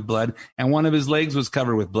covered with blood, and one of his legs was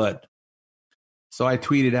covered with blood. So I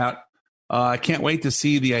tweeted out, I can't wait to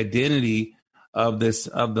see the identity of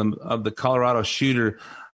the Colorado shooter.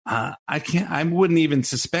 I wouldn't even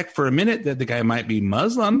suspect for a minute that the guy might be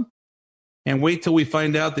Muslim, and wait till we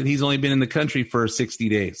find out that he's only been in the country for 60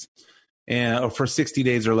 days. Or for 60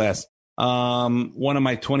 days or less. One of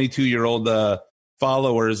my 22-year-old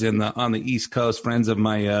followers on the East Coast, friends of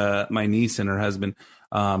my niece and her husband,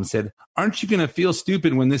 said, "Aren't you going to feel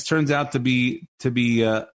stupid when this turns out to be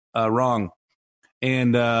wrong?"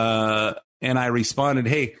 And I responded,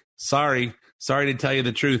 "Hey, sorry to tell you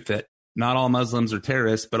the truth that not all Muslims are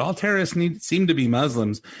terrorists, but all terrorists seem to be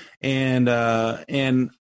Muslims." And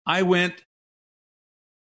I went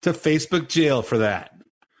to Facebook jail for that.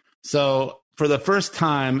 So for the first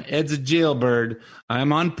time, Ed's a jailbird.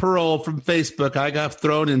 I'm on parole from Facebook. I got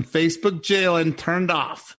thrown in Facebook jail and turned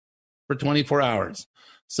off for 24 hours.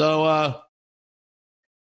 So,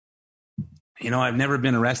 I've never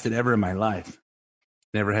been arrested ever in my life.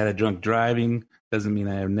 Never had a drunk driving. Doesn't mean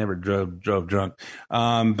I have never drove drunk.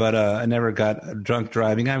 But I never got drunk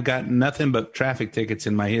driving. I've got nothing but traffic tickets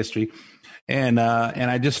in my history. And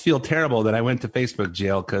I just feel terrible that I went to Facebook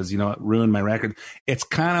jail because, it ruined my record. It's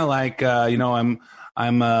kind of like, I'm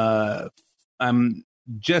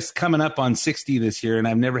just coming up on 60 this year, and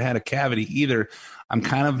I've never had a cavity either. I'm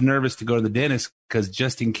kind of nervous to go to the dentist because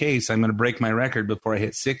just in case I'm going to break my record before I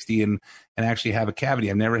hit 60 and actually have a cavity.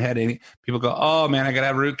 I've never had any. People go, "Oh man, I got to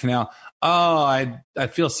have a root canal." Oh, I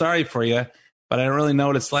feel sorry for you, but I don't really know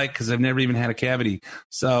what it's like because I've never even had a cavity.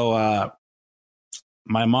 So,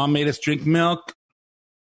 my mom made us drink milk,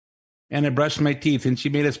 and I brushed my teeth, and she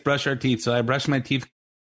made us brush our teeth. So I brushed my teeth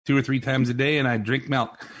 2 or 3 times a day, and I drink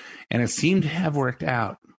milk, and it seemed to have worked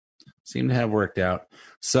out.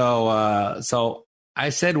 So I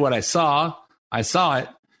said what I saw. I saw it,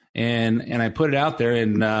 and I put it out there,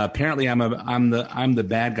 and apparently I'm the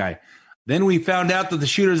bad guy. Then we found out that the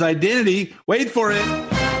shooter's identity. Wait for it.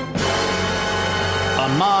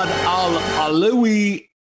 Ahmad al-Alawi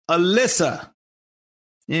Alyssa.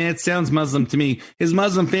 Yeah, it sounds Muslim to me. His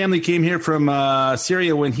Muslim family came here from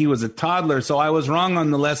Syria when he was a toddler, so I was wrong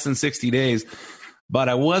on the less than 60 days, but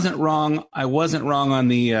I wasn't wrong. I wasn't wrong on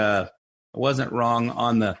the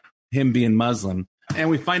him being Muslim. And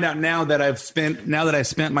we find out now that I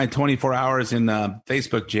spent my 24 hours in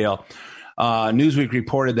Facebook jail. Newsweek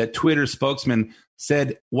reported that Twitter spokesman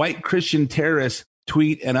said white Christian terrorists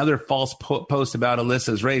tweet and other false posts about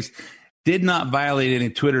Alyssa's race did not violate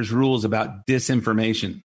any Twitter's rules about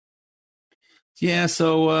disinformation. Yeah,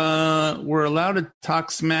 so we're allowed to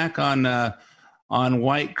talk smack on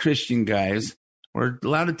white Christian guys. We're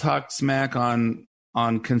allowed to talk smack on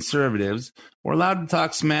conservatives. We're allowed to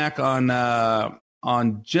talk smack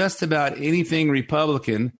on just about anything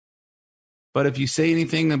Republican. But if you say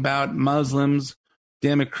anything about Muslims,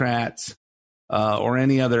 Democrats, or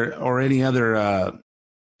any other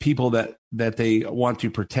people that they want to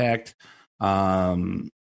protect, you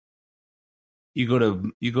go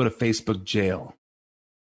to Facebook jail.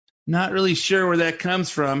 Not really sure where that comes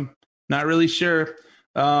from. Not really sure.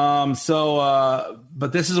 But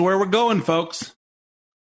this is where we're going, folks.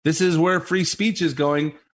 This is where free speech is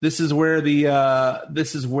going. This is where the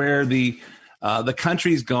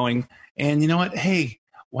country's going. And you know what? Hey,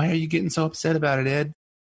 why are you getting so upset about it, Ed?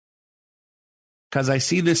 Because I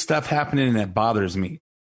see this stuff happening and it bothers me.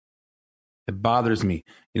 It bothers me.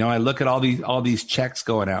 You know, I look at all these checks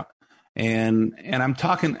going out, and I'm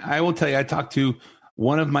talking. I will tell you, I talked to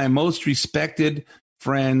one of my most respected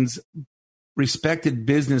friends, respected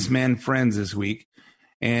businessman friends this week,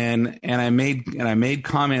 and I made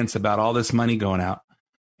comments about all this money going out,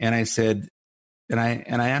 and I said, and I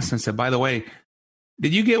asked him, I said, by the way,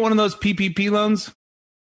 did you get one of those PPP loans?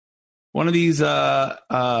 One of these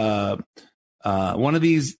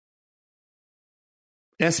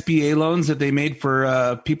SBA loans that they made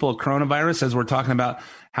for people with coronavirus, as we're talking about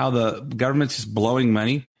how the government's just blowing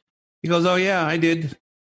money. He goes, oh, yeah, I did. He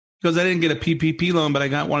goes, I didn't get a PPP loan, but I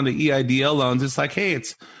got one of the EIDL loans. It's like, hey,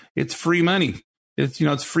 it's free money.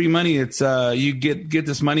 It's free money. It's you get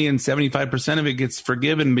this money and 75% of it gets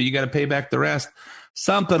forgiven, but you got to pay back the rest.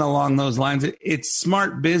 Something along those lines. It's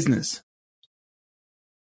smart business.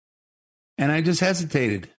 And I just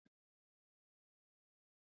hesitated.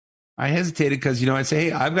 I hesitated because, I say,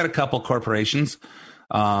 hey, I've got a couple corporations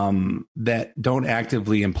that don't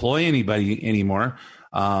actively employ anybody anymore.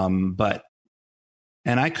 And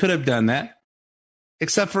I could have done that,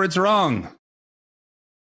 except for it's wrong.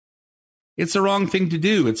 It's a wrong thing to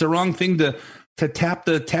do. It's a wrong thing to tap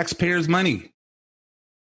the taxpayers' money.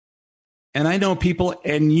 And I know people,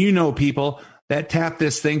 and you know people that tap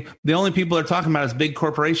this thing. The only people they're talking about is big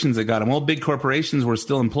corporations that got them. Well, big corporations were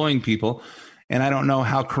still employing people. And I don't know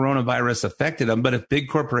how coronavirus affected them, but if big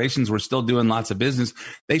corporations were still doing lots of business,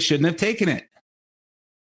 they shouldn't have taken it.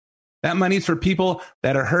 That money's for people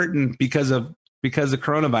that are hurting because of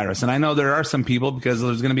coronavirus. And I know there are some people, because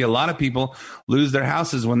there's going to be a lot of people lose their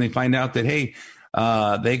houses when they find out that, hey,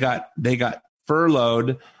 they got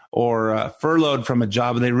furloughed or furloughed from a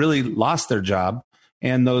job, and they really lost their job.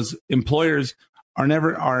 And those employers are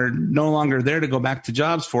no longer there to go back to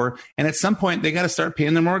jobs for. And at some point, they got to start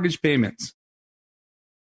paying their mortgage payments.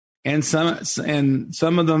 And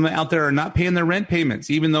some of them out there are not paying their rent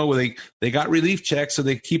payments, even though they got relief checks, so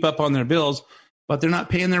they keep up on their bills, but they're not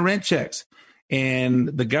paying their rent checks. And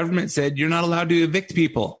the government said you're not allowed to evict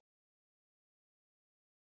people.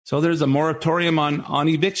 So there's a moratorium on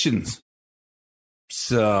evictions.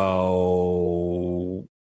 So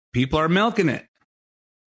people are milking it.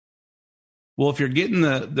 Well, if you're getting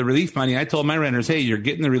the relief money, I told my renters, hey, you're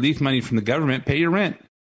getting the relief money from the government, pay your rent.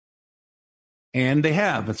 And they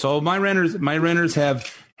have. And so my renters have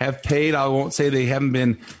paid. I won't say they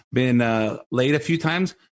haven't been late a few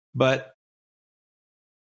times, but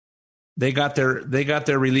they got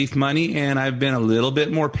their relief money, and I've been a little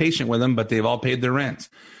bit more patient with them, but they've all paid their rents.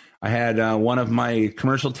 I had one of my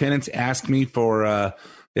commercial tenants ask me for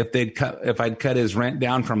if I'd cut his rent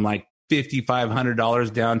down from like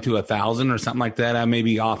 $5,500 down to $1,000 or something like that. I may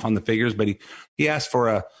be off on the figures, but he asked for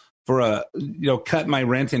a cut my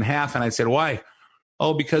rent in half. And I said, why?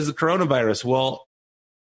 Oh, because of the coronavirus. Well,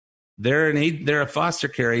 they're a foster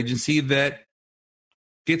care agency that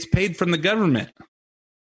gets paid from the government.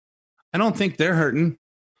 I don't think they're hurting.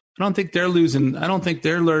 I don't think they're losing. I don't think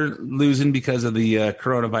they're losing because of the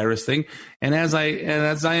coronavirus thing. And as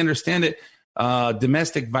I understand it,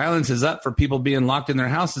 domestic violence is up for people being locked in their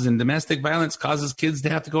houses, and domestic violence causes kids to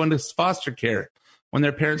have to go into foster care when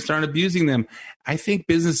their parents start abusing them. I think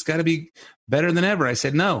business has got to be better than ever. I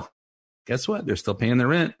said, no. Guess what? They're still paying their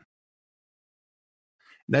rent.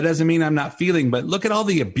 That doesn't mean I'm not feeling, but look at all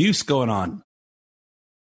the abuse going on.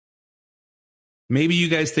 Maybe you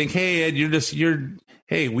guys think, hey, Ed,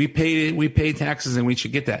 hey, we pay taxes and we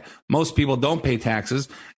should get that. Most people don't pay taxes,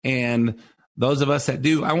 and those of us that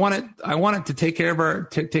do, I want it to take care of our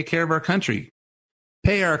country.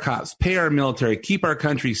 Pay our cops, pay our military, keep our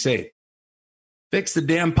country safe. Fix the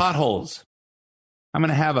damn potholes. I'm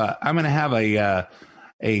gonna have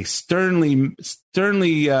a sternly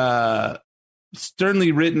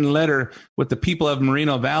written letter with the people of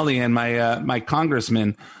Moreno Valley and my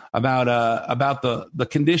congressman about the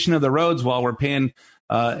condition of the roads while we're paying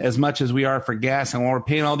as much as we are for gas, and while we're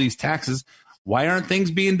paying all these taxes. Why aren't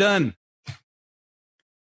things being done?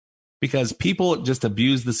 Because people just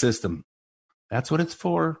abuse the system. That's what it's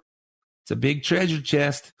for. It's a big treasure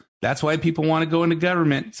chest. That's why people want to go into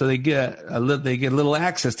government, so they get a little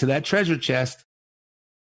access to that treasure chest.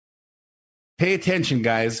 Pay attention,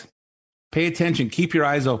 guys. Pay attention. Keep your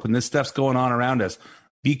eyes open. This stuff's going on around us.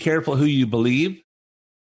 Be careful who you believe.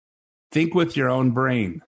 Think with your own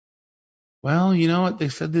brain. Well, you know what? They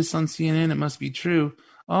said this on CNN. It must be true.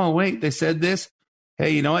 Oh, wait, they said this.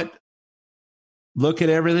 Hey, you know what? Look at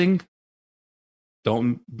everything.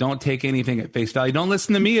 Don't take anything at face value. Don't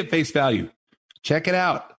listen to me at face value. Check it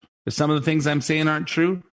out. If some of the things I'm saying aren't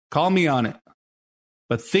true, call me on it.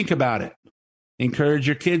 But think about it. Encourage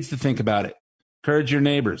your kids to think about it. Encourage your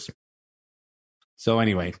neighbors. So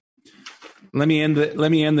anyway, let me end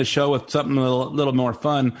the show with something a little more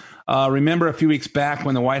fun. Remember a few weeks back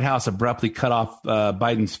when the White House abruptly cut off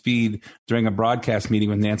Biden's feed during a broadcast meeting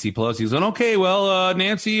with Nancy Pelosi? He was like, okay, well,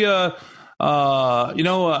 Nancy, I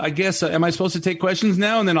guess, am I supposed to take questions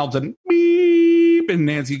now? And then all of a sudden, beep, and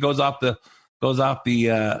Nancy goes off the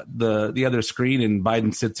other screen, and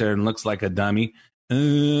Biden sits there and looks like a dummy.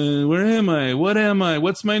 Where am I? What am I?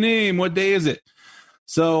 What's my name? What day is it?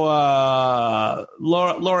 So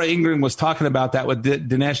Laura Ingram was talking about that with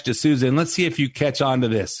Dinesh D'Souza, and let's see if you catch on to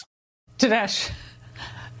this. Dinesh,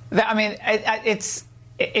 I mean,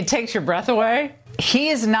 it takes your breath away. He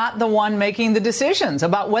is not the one making the decisions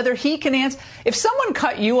about whether he can answer. If someone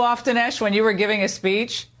cut you off, Dinesh, when you were giving a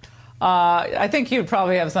speech, I think you'd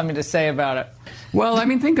probably have something to say about it. Well, I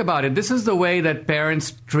mean, think about it. This is the way that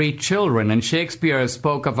parents treat children. And Shakespeare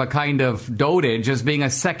spoke of a kind of dotage as being a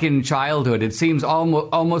second childhood. It seems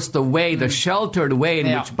almost the way, the sheltered way in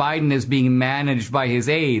which Biden is being managed by his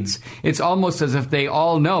aides. It's almost as if they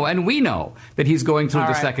all know, and we know, that he's going through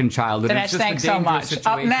the second childhood. Dinesh, thanks so much.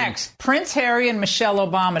 Situation. Up next, Prince Harry and Michelle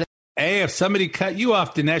Obama. Hey, if somebody cut you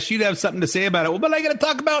off, Dinesh, you'd have something to say about it. Well, but I got to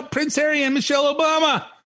talk about Prince Harry and Michelle Obama.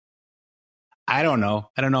 I don't know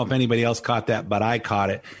if anybody else caught that, but I caught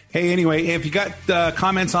it. Hey, anyway, if you got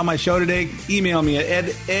comments on my show today, email me at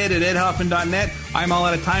ed@edhoffman.net. I'm all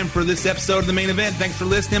out of time for this episode of The Main Event. Thanks for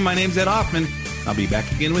listening. My name's Ed Hoffman. I'll be back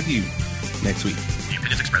again with you next week. The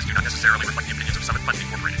opinions expressed do not necessarily reflect the opinions of Summit Funding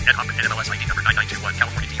Incorporated. Ed Hoffman, NMLS ID number 9921,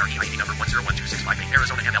 California DRE ID number 1012658,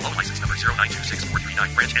 Arizona MLO license number 0926439,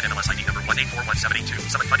 branch NMLS ID number 1841782,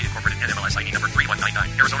 Summit Funding Incorporated, NMLS ID number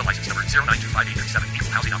 3199, Arizona license number 0925837,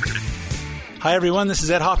 Equal Housing Opportunity. Hi, everyone. This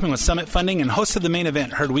is Ed Hoffman with Summit Funding and host of The Main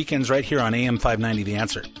Event, heard weekends right here on AM 590 The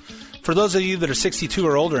Answer. For those of you that are 62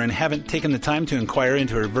 or older and haven't taken the time to inquire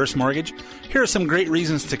into a reverse mortgage, here are some great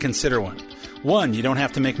reasons to consider one. 1, you don't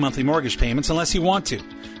have to make monthly mortgage payments unless you want to.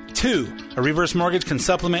 2, a reverse mortgage can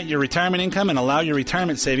supplement your retirement income and allow your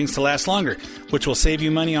retirement savings to last longer, which will save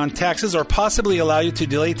you money on taxes or possibly allow you to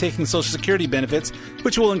delay taking Social Security benefits,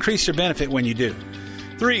 which will increase your benefit when you do.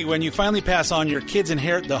 3, when you finally pass on, your kids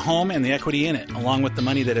inherit the home and the equity in it, along with the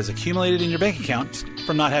money that has accumulated in your bank account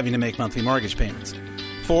from not having to make monthly mortgage payments.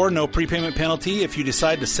 4, no prepayment penalty if you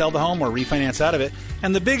decide to sell the home or refinance out of it.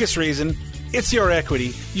 And the biggest reason, it's your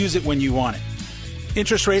equity. Use it when you want it.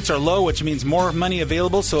 Interest rates are low, which means more money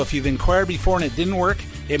available, so if you've inquired before and it didn't work,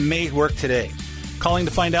 it may work today. Calling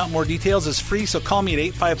to find out more details is free, so call me at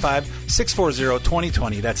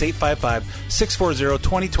 855-640-2020. That's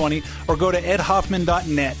 855-640-2020, or go to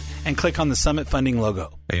edhoffman.net and click on the Summit Funding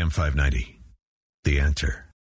logo. AM 590, The Answer.